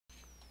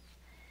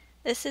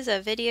This is a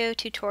video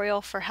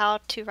tutorial for how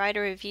to write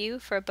a review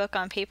for a book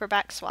on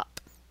paperback swap.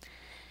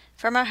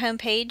 From our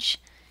homepage,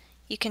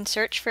 you can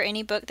search for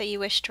any book that you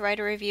wish to write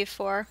a review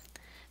for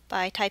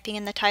by typing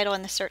in the title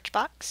in the search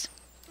box.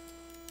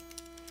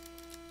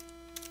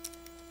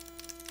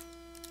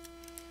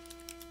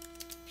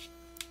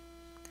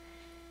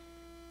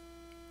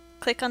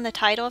 Click on the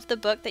title of the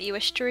book that you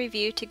wish to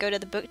review to go to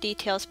the book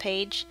details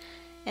page,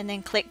 and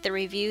then click the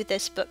Review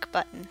This Book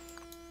button.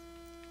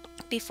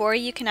 Before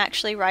you can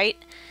actually write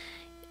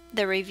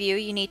the review,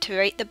 you need to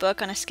rate the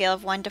book on a scale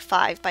of 1 to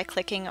 5 by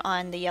clicking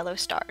on the yellow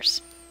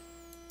stars.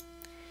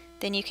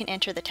 Then you can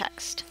enter the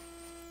text.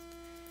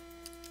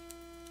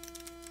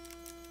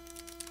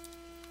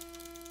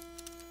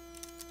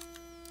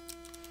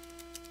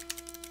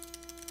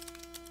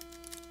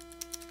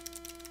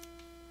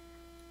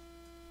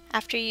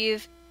 After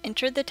you've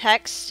entered the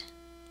text,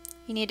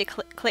 you need to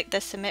click the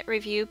Submit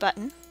Review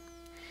button,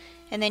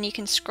 and then you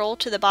can scroll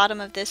to the bottom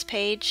of this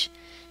page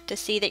to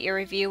see that your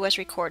review was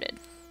recorded.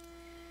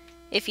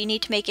 If you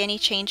need to make any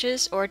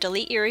changes or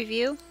delete your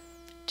review,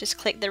 just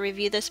click the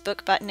Review This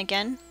Book button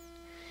again,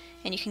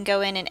 and you can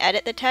go in and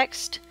edit the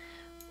text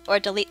or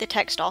delete the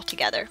text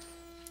altogether.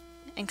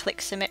 And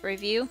click Submit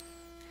Review,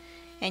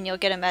 and you'll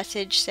get a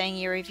message saying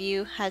your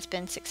review has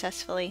been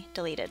successfully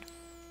deleted.